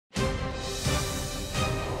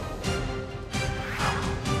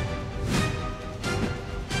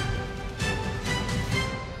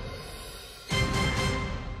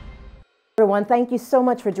Everyone, thank you so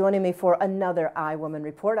much for joining me for another iWoman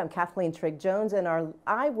Report. I'm Cathleen Trigg-Jones in our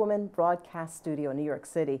iWoman broadcast studio in New York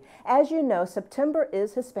City. As you know, September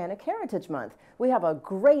is Hispanic Heritage Month. We have a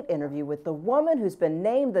great interview with the woman who's been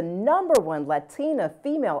named the #1 Latina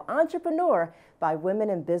female entrepreneur by Women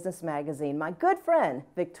in Business magazine, my good friend,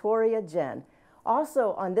 Victoria Jenn.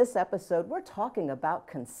 Also on this episode, we're talking about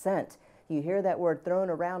consent. You hear that word thrown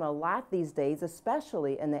around a lot these days,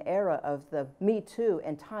 especially in the era of the Me Too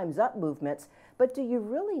and Time's Up movements. But do you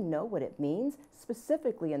really know what it means,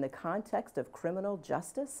 specifically in the context of criminal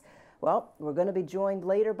justice? Well, we're going to be joined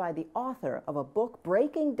later by the author of a book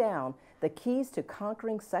breaking down the keys to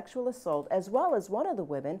conquering sexual assault, as well as one of the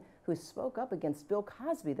women who spoke up against Bill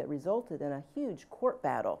Cosby that resulted in a huge court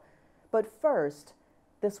battle. But first,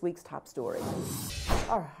 this week's top story.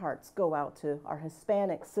 Our hearts go out to our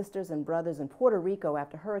Hispanic sisters and brothers in Puerto Rico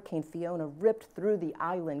after Hurricane Fiona ripped through the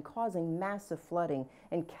island, causing massive flooding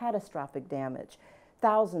and catastrophic damage.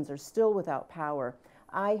 Thousands are still without power.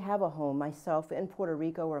 I have a home myself in Puerto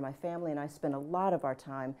Rico where my family and I spend a lot of our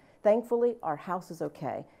time. Thankfully, our house is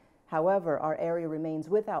okay. However, our area remains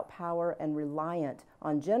without power and reliant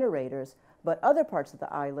on generators, but other parts of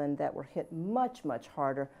the island that were hit much, much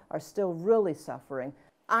harder are still really suffering.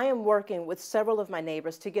 I am working with several of my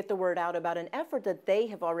neighbors to get the word out about an effort that they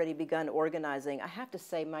have already begun organizing. I have to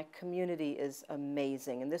say my community is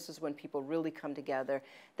amazing, and this is when people really come together.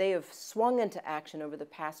 They have swung into action over the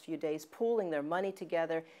past few days, pooling their money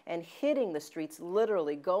together and hitting the streets,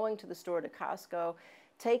 literally going to the store, to Costco,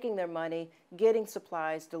 taking their money, getting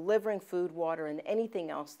supplies, delivering food, water, and anything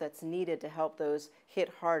else that's needed to help those hit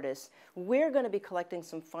hardest. We're going to be collecting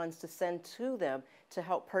some funds to send to them to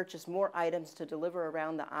help purchase more items to deliver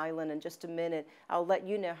around the island. In just a minute, I'll let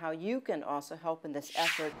you know how you can also help in this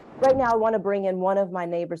effort. Right now, I want to bring in one of my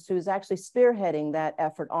neighbors who's actually spearheading that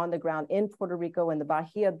effort on the ground in Puerto Rico in the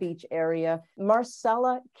Bahia Beach area.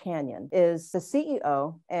 Marcela Canyon is the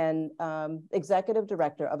CEO and executive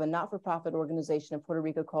director of a not-for-profit organization in Puerto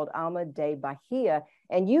Rico called Alma de Bahia.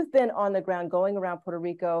 And you've been on the ground going around Puerto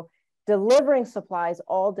Rico delivering supplies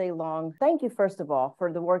all day long. Thank you, first of all,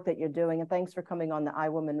 for the work that you're doing, and thanks for coming on the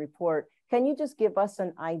iWoman Report. Can you just give us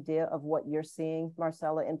an idea of what you're seeing,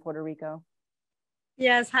 Marcela, in Puerto Rico?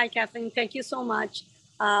 Yes, hi, Kathleen. Thank you so much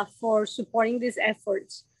for supporting these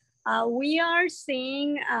efforts. We are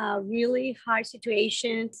seeing really hard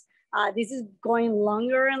situations. This is going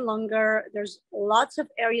longer and longer. There's lots of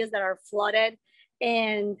areas that are flooded,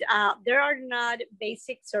 and there are not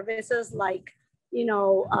basic services like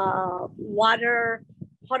water,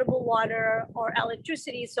 potable water, or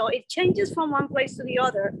electricity. So it changes from one place to the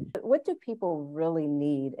other. What do people really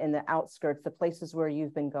need in the outskirts, the places where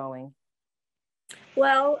you've been going?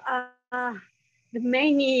 Well, the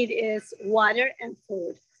main need is water and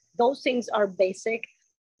food. Those things are basic.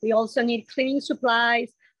 We also need cleaning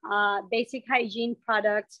supplies, basic hygiene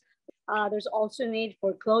products. There's also need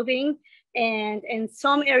for clothing. And in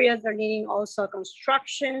some areas, they're needing also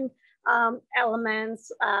construction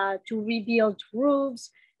elements to rebuild roofs.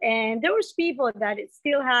 And there was people that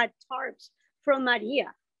still had tarps from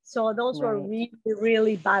Maria. So those were really,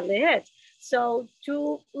 really badly hit. So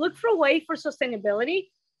to look for a way for sustainability,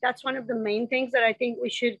 that's one of the main things that I think we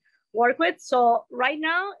should work with. So right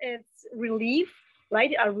now it's relief,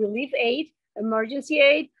 right? A relief aid, emergency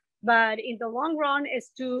aid. But in the long run is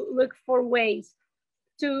to look for ways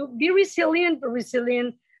to be resilient, but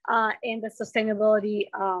resilient in the sustainability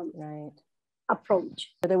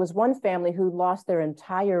approach. There was one family who lost their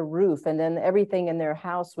entire roof, and then everything in their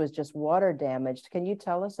house was just water damaged. Can you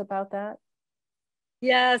tell us about that?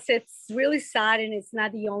 Yes, it's really sad, and it's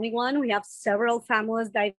not the only one. We have several families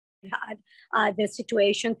that had this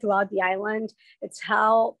situation throughout the island. It's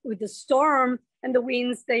how with the storm and the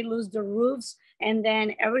winds, they lose the roofs, and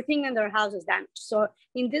then everything in their house is damaged. So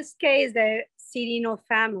in this case, the Cirino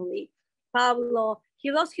family, Pablo, he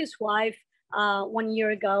lost his wife 1 year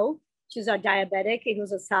ago. She's a diabetic. It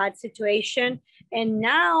was a sad situation. And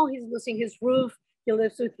now he's losing his roof. He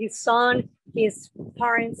lives with his son. His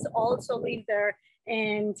parents also live there.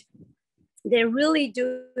 And they really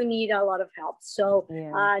do need a lot of help. So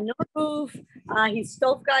no roof. His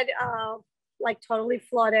stove got like totally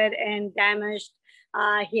flooded and damaged.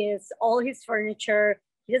 All his furniture.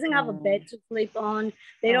 He doesn't have a bed to sleep on.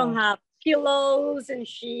 They don't have pillows and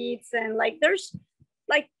sheets, and like there's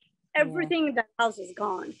like everything in the house is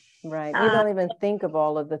gone. Right. We don't even think of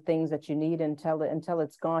all of the things that you need until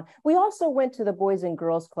it's gone. We also went to the Boys and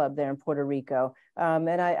Girls Club there in Puerto Rico.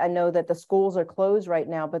 And I know that the schools are closed right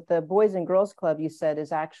now, but the Boys and Girls Club, you said,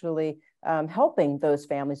 is actually helping those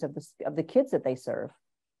families of the kids that they serve.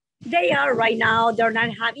 They are right now, they're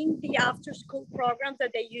not having the after school programs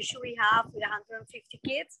that they usually have with 150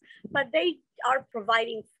 kids, but they are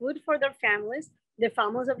providing food for their families, the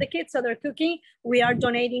families of the kids. So they're cooking. We are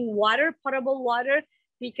donating water, potable water,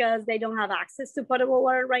 because they don't have access to potable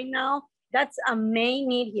water right now. That's a main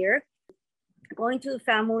need here. Going to the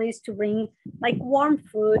families to bring like warm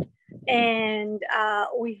food. And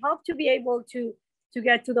we hope to be able to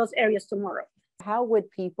get to those areas tomorrow. How would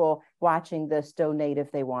people watching this donate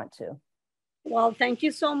if they want to? Well, thank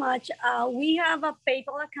you so much. We have a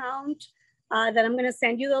PayPal account that I'm going to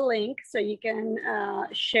send you the link so you can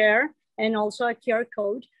share, and also a QR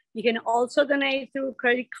code. You can also donate through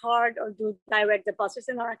credit card or do direct deposits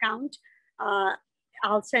in our account.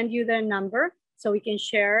 I'll send you the number so we can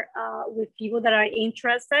share with people that are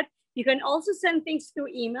interested. You can also send things through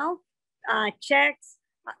email, checks,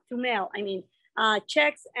 through mail,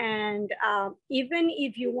 checks, and even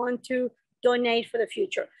if you want to donate for the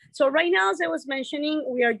future. So right now, as I was mentioning,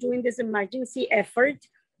 we are doing this emergency effort,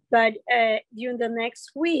 but during the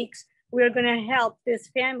next weeks, we are gonna help these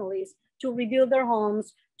families to rebuild their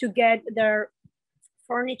homes, to get their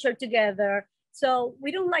furniture together. So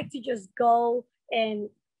we don't like to just go and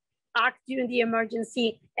act during the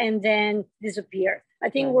emergency and then disappear. I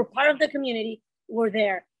think we're part of the community. We're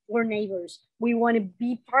there. We're neighbors. We want to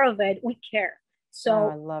be part of it. We care. So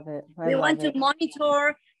I love it. We want to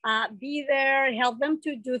monitor, be there, help them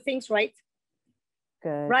to do things right.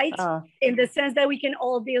 Good. Right? In the sense that we can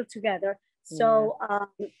all build together. So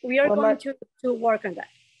we are going to work on that.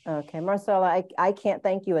 Okay, Marcela, I can't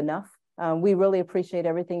thank you enough. We really appreciate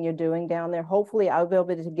everything you're doing down there. Hopefully I'll be able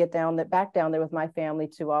to get back down there with my family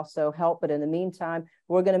to also help. But in the meantime,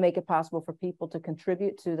 we're going to make it possible for people to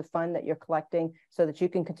contribute to the fund that you're collecting so that you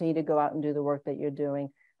can continue to go out and do the work that you're doing.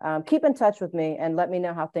 Keep in touch with me and let me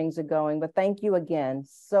know how things are going. But thank you again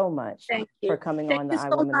so much for coming on the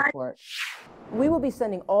iWoman Report. We will be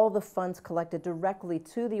sending all the funds collected directly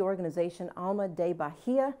to the organization Alma de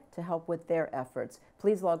Bahia to help with their efforts.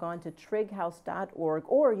 Please log on to trighouse.org,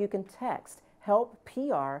 or you can text HELP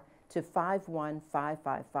PR to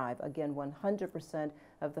 51555. Again, 100%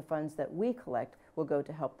 of the funds that we collect will go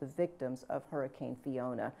to help the victims of Hurricane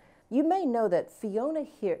Fiona. You may know that Fiona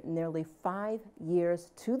hit nearly 5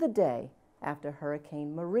 years to the day after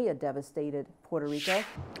Hurricane Maria devastated Puerto Rico.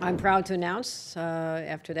 I'm proud to announce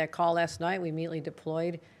after that call last night, we immediately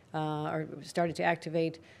deployed or started to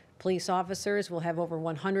activate police officers. We'll have over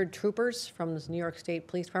 100 troopers from the New York State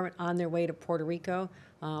Police Department on their way to Puerto Rico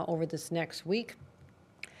over this next week.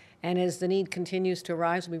 And as the need continues to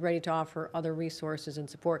rise, we'll be ready to offer other resources and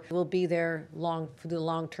support. We'll be there for the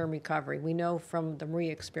long-term recovery. We know from the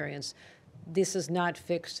Maria experience, this is not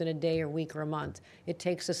fixed in a day or week or a month. It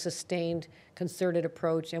takes a sustained, concerted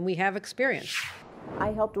approach, and we have experience.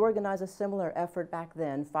 I helped organize a similar effort back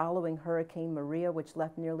then following Hurricane Maria, which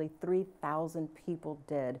left nearly 3,000 people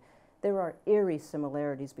dead. There are eerie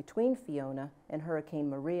similarities between Fiona and Hurricane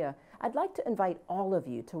Maria. I'd like to invite all of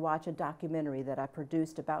you to watch a documentary that I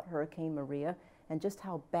produced about Hurricane Maria and just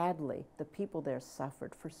how badly the people there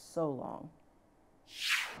suffered for so long.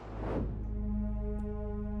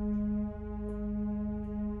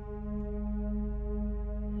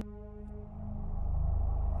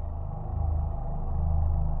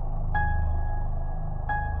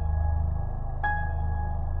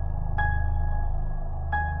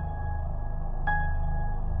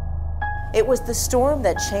 It was the storm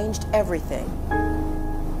that changed everything.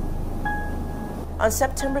 On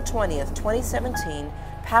September 20th, 2017,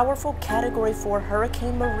 powerful Category 4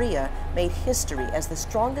 Hurricane Maria made history as the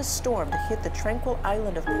strongest storm to hit the tranquil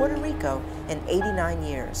island of Puerto Rico in 89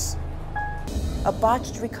 years. A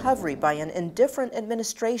botched recovery by an indifferent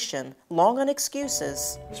administration, long on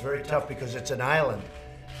excuses. It's very tough because it's an island.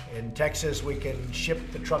 In Texas, we can ship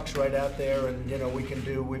the trucks right out there, and we can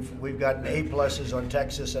do. We've gotten A+ on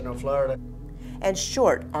Texas and on Florida. And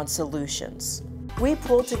short on solutions. We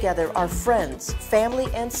pulled together our friends, family,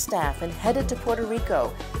 and staff and headed to Puerto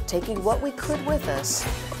Rico, taking what we could with us,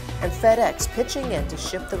 and FedEx pitching in to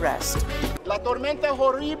ship the rest. La tormenta es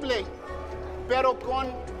horrible, pero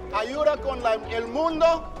con ayuda con el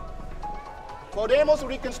mundo podemos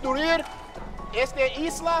reconstruir esta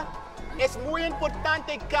isla. Es muy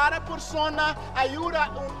importante, cada persona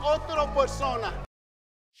ayuda a otra persona.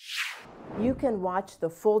 You can watch the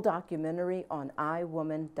full documentary on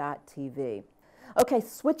iWoman.tv. Okay,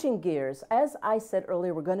 switching gears. As I said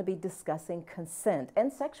earlier, we're going to be discussing consent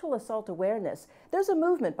and sexual assault awareness. There's a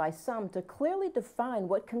movement by some to clearly define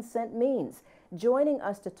what consent means. Joining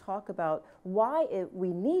us to talk about why we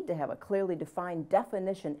need to have a clearly defined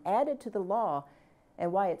definition added to the law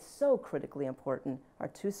and why it's so critically important are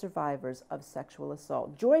two survivors of sexual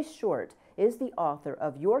assault. Joyce Short is the author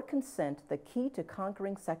of Your Consent, The Key to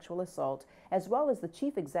Conquering Sexual Assault, as well as the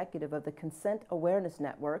chief executive of the Consent Awareness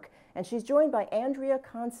Network, and she's joined by Andrea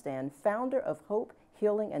Constand, founder of Hope,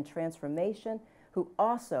 Healing, and Transformation, who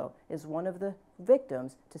also is one of the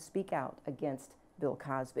victims to speak out against Bill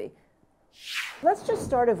Cosby. Let's just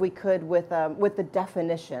start, if we could, with the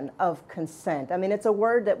definition of consent. I mean, it's a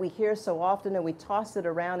word that we hear so often and we toss it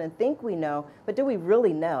around and think we know, but do we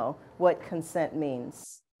really know what consent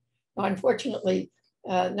means? Well, unfortunately,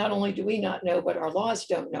 not only do we not know, but our laws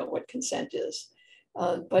don't know what consent is.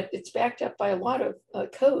 But it's backed up by a lot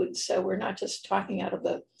of codes, so we're not just talking out of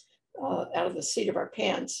the seat of our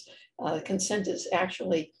pants. Consent is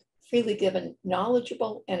actually freely given,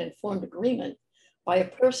 knowledgeable and informed agreement by a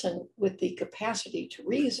person with the capacity to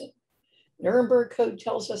reason. Nuremberg Code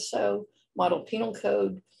tells us so, Model Penal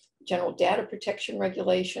Code, General Data Protection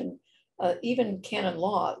Regulation, even canon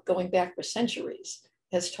law going back for centuries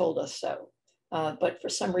has told us so. But for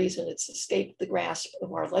some reason it's escaped the grasp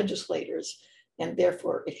of our legislators, and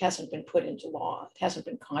therefore it hasn't been put into law, it hasn't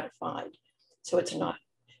been codified. So it's not,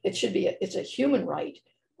 it should be, it's a human right,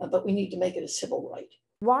 but we need to make it a civil right.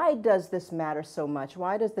 Why does this matter so much?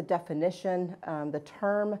 Why does the definition, the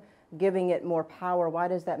term, giving it more power, why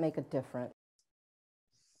does that make a difference?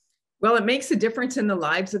 Well, it makes a difference in the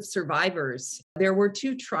lives of survivors. There were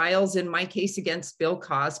 2 trials in my case against Bill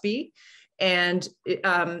Cosby, and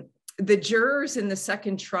the jurors in the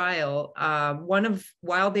second trial,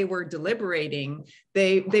 while they were deliberating,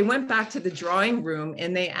 they went back to the drawing room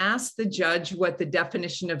and they asked the judge what the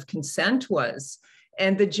definition of consent was.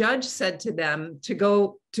 And the judge said to them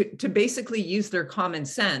to basically use their common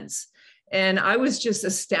sense. And I was just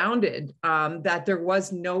astounded that there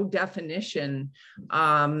was no definition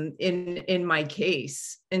in my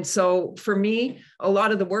case. And so for me, a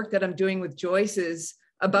lot of the work that I'm doing with Joyce is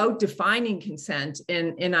about defining consent.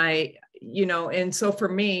 And so for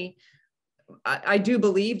me, I do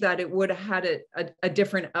believe that it would have had a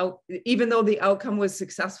different even though the outcome was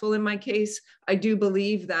successful in my case, I do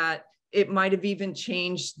believe that it might have even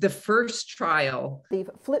changed the first trial. The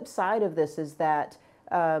flip side of this is that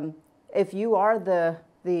if you are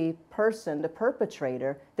the person, the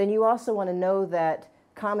perpetrator, then you also want to know that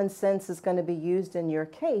common sense is going to be used in your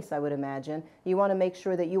case, I would imagine. You want to make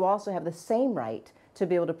sure that you also have the same right to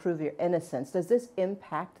be able to prove your innocence. Does this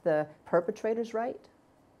impact the perpetrator's right?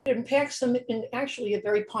 It impacts them in actually a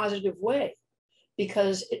very positive way,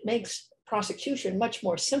 because it makes prosecution much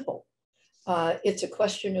more simple. It's a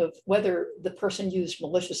question of whether the person used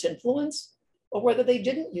malicious influence or whether they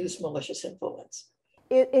didn't use malicious influence.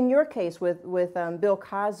 In your case with Bill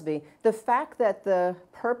Cosby, the fact that the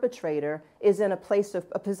perpetrator is in a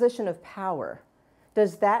position of power,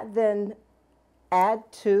 does that then add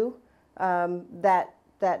to that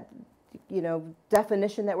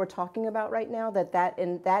definition that we're talking about right now, that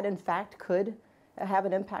in fact could have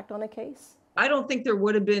an impact on a case? I don't think there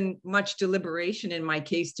would have been much deliberation in my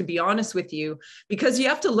case, to be honest with you, because you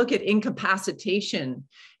have to look at incapacitation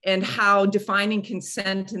and how defining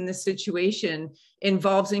consent in this situation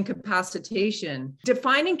involves incapacitation.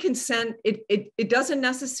 Defining consent, it doesn't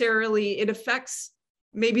necessarily, it affects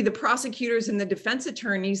maybe the prosecutors and the defense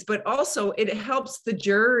attorneys, but also it helps the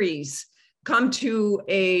juries come to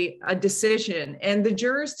a decision. And the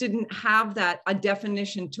jurors didn't have a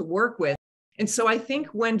definition to work with. And so I think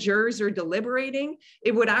when jurors are deliberating,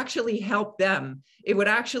 it would actually help them. It would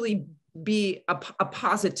actually be a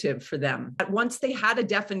positive for them. Once they had a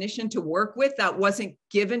definition to work with that wasn't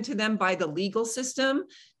given to them by the legal system,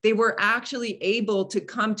 they were actually able to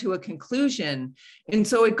come to a conclusion. And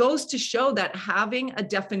so it goes to show that having a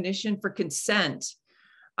definition for consent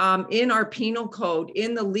in our penal code,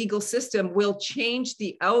 in the legal system, will change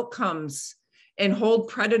the outcomes and hold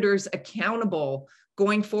predators accountable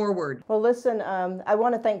going forward. Well, listen, I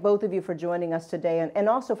want to thank both of you for joining us today, and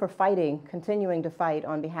also for continuing to fight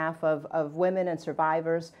on behalf of women and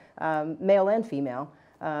survivors, male and female,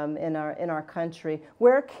 in our country.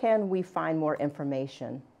 Where can we find more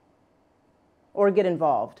information or get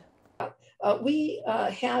involved? We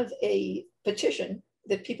have a petition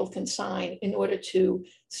that people can sign in order to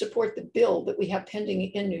support the bill that we have pending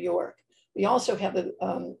in New York. We also have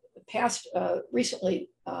passed recently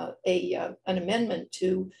an amendment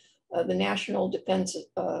to the National Defense.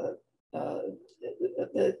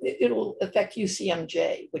 It'll affect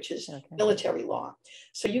UCMJ, which is military law.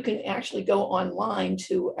 So you can actually go online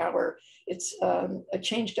to it's a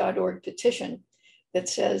change.org petition that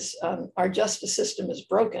says our justice system is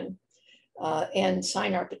broken, and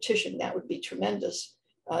sign our petition. That would be tremendous.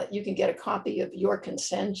 You can get a copy of Your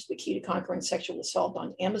Consent, The Key to Conquering Sexual Assault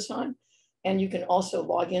on Amazon. And you can also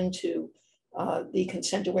log into the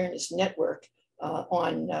Consent Awareness Network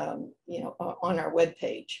on our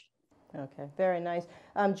webpage. Okay, very nice.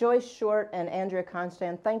 Joyce Short and Andrea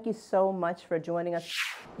Constand, thank you so much for joining us.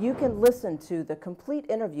 You can listen to the complete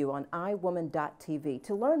interview on iWoman.tv.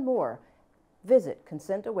 To learn more, visit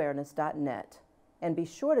consentawareness.net. And be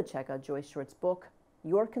sure to check out Joyce Short's book,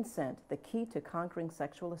 Your Consent, The Key to Conquering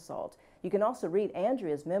Sexual Assault. You can also read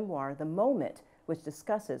Andrea's memoir, The Moment, which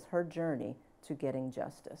discusses her journey to getting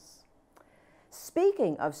justice.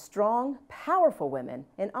 Speaking of strong, powerful women,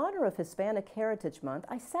 in honor of Hispanic Heritage Month,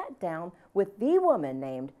 I sat down with the woman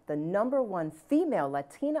named the #1 female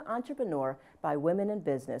Latina entrepreneur by Women in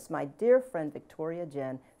Business, my dear friend Victoria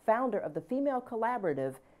Jenn, founder of the Female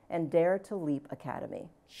Collaborative and Dare to Leap Academy.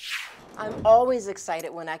 I'm always excited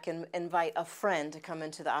when I can invite a friend to come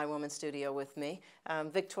into the iWoman studio with me.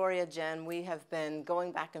 Victoria, Jenn, we have been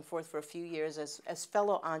going back and forth for a few years as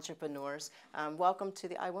fellow entrepreneurs. Welcome to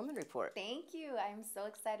the iWoman Report. Thank you. I'm so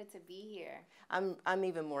excited to be here. I'm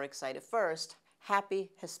even more excited. First,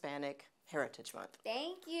 happy Hispanic Heritage Month.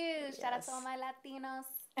 Thank you. Yes. Shout out to all my Latinos.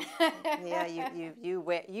 Yeah,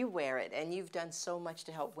 you wear it, and you've done so much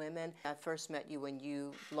to help women. I first met you when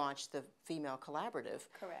you launched the Female Collaborative.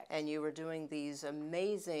 Correct. And you were doing these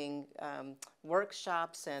amazing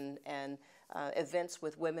workshops and events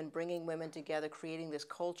with women, bringing women together, creating this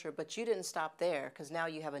culture. But you didn't stop there, because now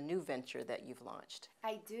you have a new venture that you've launched.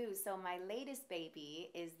 I do. So my latest baby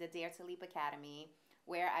is the Dare to Leap Academy,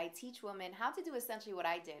 where I teach women how to do essentially what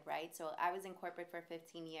I did, right? So I was in corporate for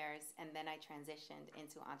 15 years, and then I transitioned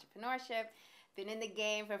into entrepreneurship, been in the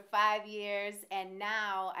game for 5 years, and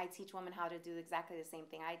now I teach women how to do exactly the same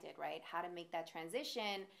thing I did, right? How to make that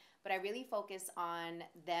transition, but I really focus on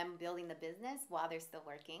them building the business while they're still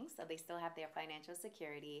working, so they still have their financial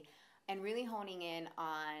security, and really honing in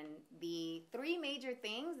on the 3 major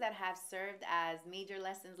things that have served as major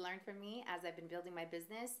lessons learned for me as I've been building my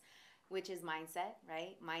business, which is mindset,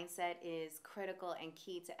 right? Mindset is critical and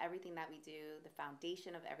key to everything that we do, the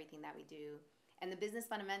foundation of everything that we do, and the business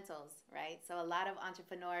fundamentals, right? So a lot of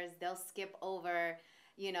entrepreneurs, they'll skip over,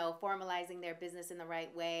 formalizing their business in the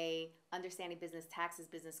right way, understanding business taxes,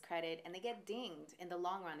 business credit, and they get dinged in the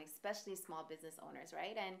long run, especially small business owners,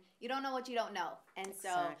 right? And you don't know what you don't know. And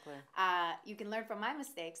Exactly. So you can learn from my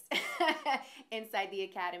mistakes inside the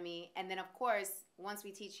academy. And then, of course, once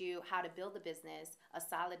we teach you how to build a business, a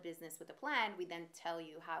solid business with a plan, we then tell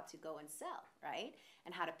you how to go and sell, right?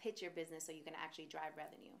 And how to pitch your business so you can actually drive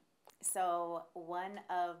revenue. So one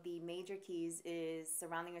of the major keys is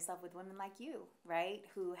surrounding yourself with women like you, right?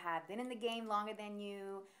 Who have been in the game longer than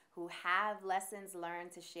you, who have lessons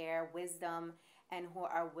learned to share, wisdom, and who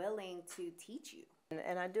are willing to teach you.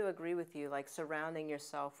 And I do agree with you, like surrounding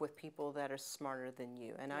yourself with people that are smarter than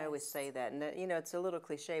you. And yes. I always say that. And it's a little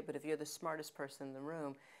cliche, but if you're the smartest person in the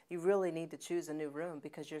room, you really need to choose a new room,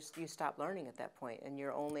 because you stop learning at that point, and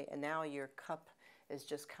and now your cup is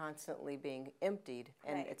just constantly being emptied,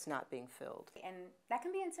 and right. It's not being filled. And that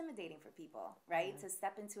can be intimidating for people, right? Mm-hmm. To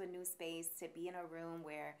step into a new space, to be in a room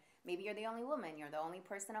where maybe you're the only woman, you're the only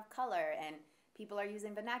person of color, and people are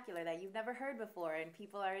using vernacular that you've never heard before, and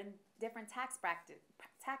people are in different tax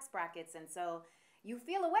brackets, and so you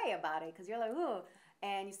feel a way about it, because you're like, ooh,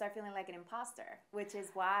 and you start feeling like an imposter, which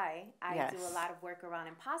is why I yes. do a lot of work around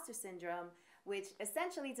imposter syndrome, which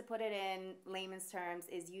essentially, to put it in layman's terms,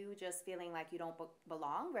 is you just feeling like you don't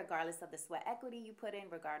belong, regardless of the sweat equity you put in,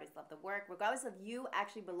 regardless of the work, regardless of you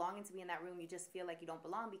actually belonging to be in that room. You just feel like you don't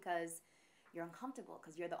belong because you're uncomfortable,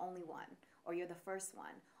 because you're the only one, or you're the first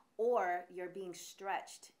one, or you're being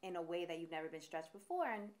stretched in a way that you've never been stretched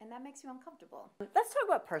before, and that makes you uncomfortable. Let's talk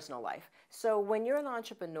about personal life. So when you're an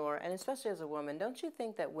entrepreneur, and especially as a woman, don't you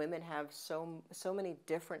think that women have so many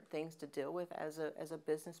different things to deal with as a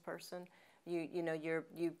business person?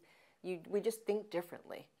 We just think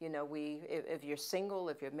differently. If you're single,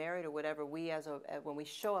 if you're married, or whatever, when we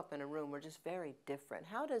show up in a room, we're just very different.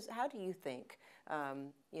 How do you think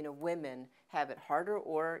women have it harder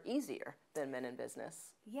or easier than men in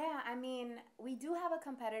business? Yeah, I mean, we do have a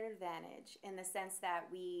competitive advantage in the sense that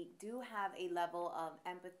we do have a level of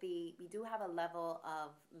empathy, we do have a level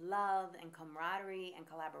of love and camaraderie and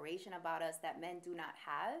collaboration about us that men do not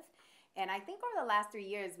have. And I think over the last 3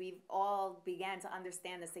 years, we've all began to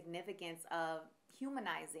understand the significance of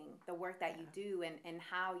humanizing the work that you do, and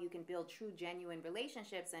how you can build true, genuine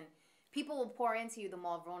relationships, and people will pour into you the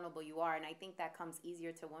more vulnerable you are. And I think that comes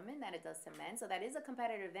easier to women than it does to men. So that is a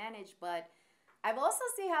competitive advantage. But I've also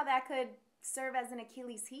seen how that could serve as an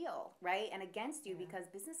Achilles heel, right? And against you, because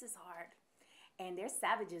business is hard. and they're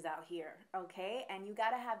savages out here, okay? And you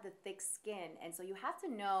gotta have the thick skin. And so you have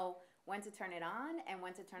to know when to turn it on and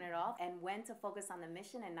when to turn it off, and when to focus on the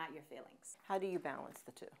mission and not your feelings. How do you balance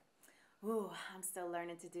the two? Ooh, I'm still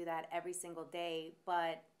learning to do that every single day.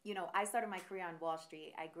 But, you know, I started my career on Wall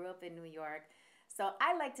Street. I grew up in New York. So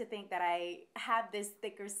I like to think that I have this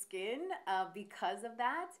thicker skin because of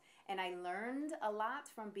that. And I learned a lot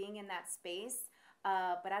from being in that space.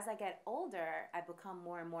 But as I get older, I become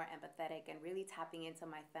more and more empathetic and really tapping into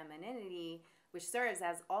my femininity, which serves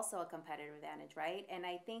as also a competitive advantage, right? And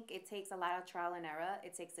I think it takes a lot of trial and error.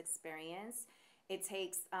 It takes experience. It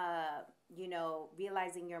takes, you know,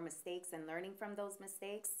 realizing your mistakes and learning from those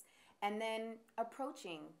mistakes, and then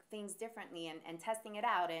approaching things differently and testing it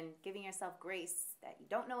out and giving yourself grace that you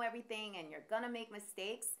don't know everything and you're gonna make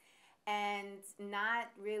mistakes, and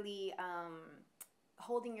not really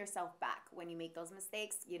holding yourself back when you make those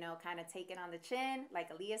mistakes, you know, kind of take it on the chin, like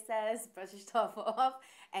Aaliyah says, brush your stuff off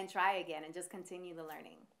and try again and just continue the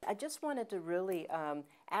learning. I just wanted to really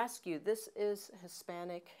ask you, this is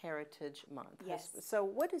Hispanic Heritage Month. Yes. So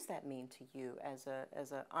what does that mean to you as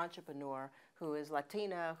an entrepreneur who is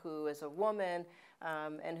Latina, who is a woman,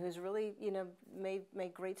 and who's really, you know, made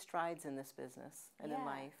great strides in this business and in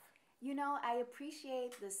life? You know, I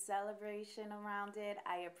appreciate the celebration around it.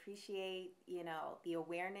 I appreciate, you know, the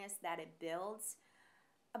awareness that it builds.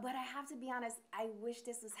 But I have to be honest, I wish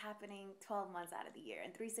this was happening 12 months out of the year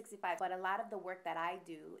and 365. But a lot of the work that I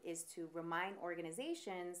do is to remind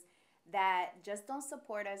organizations that just don't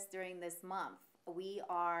support us during this month.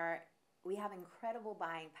 We have incredible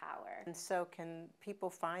buying power. And so can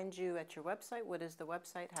people find you at your website? What is the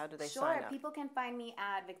website? How do they sign up? Sure, people can find me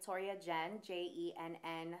at VictoriaJenn,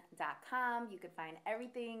 JENN.com. You can find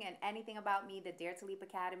everything and anything about me, the Dare to Leap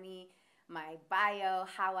Academy, my bio,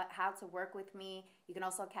 how to work with me. You can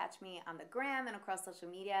also catch me on the gram and across social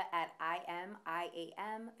media at IAM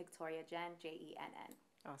VictoriaJenn, JENN.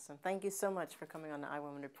 Awesome. Thank you so much for coming on the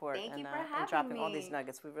iWoman Report and dropping all these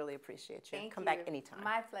nuggets. We really appreciate you. Come back anytime.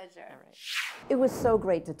 My pleasure. All right. It was so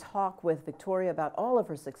great to talk with Victoria about all of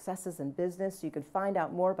her successes in business. You can find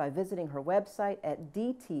out more by visiting her website at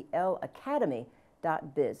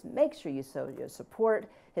dtlacademy.biz. Make sure you show your support.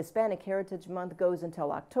 Hispanic Heritage Month goes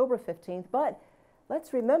until October 15th, but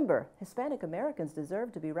let's remember, Hispanic Americans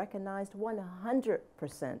deserve to be recognized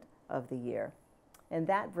 100% of the year. And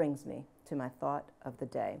that brings me to my thought of the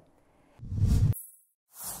day.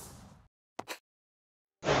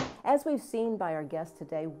 As we've seen by our guest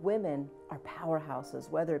today, women are powerhouses,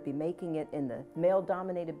 whether it be making it in the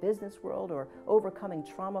male-dominated business world or overcoming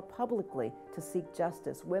trauma publicly to seek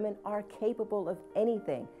justice. Women are capable of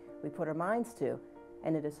anything we put our minds to,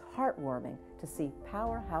 and it is heartwarming to see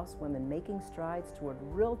powerhouse women making strides toward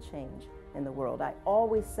real change in the world. I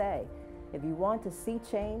always say, if you want to see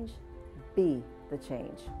change, be the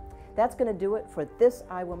change. That's going to do it for this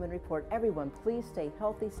iWoman Report. Everyone, please stay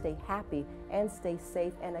healthy, stay happy, and stay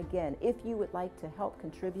safe. And again, if you would like to help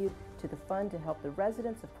contribute to the fund to help the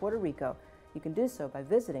residents of Puerto Rico, you can do so by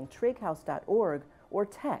visiting trighouse.org or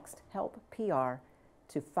text HELP PR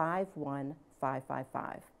to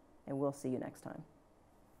 51555. And we'll see you next time.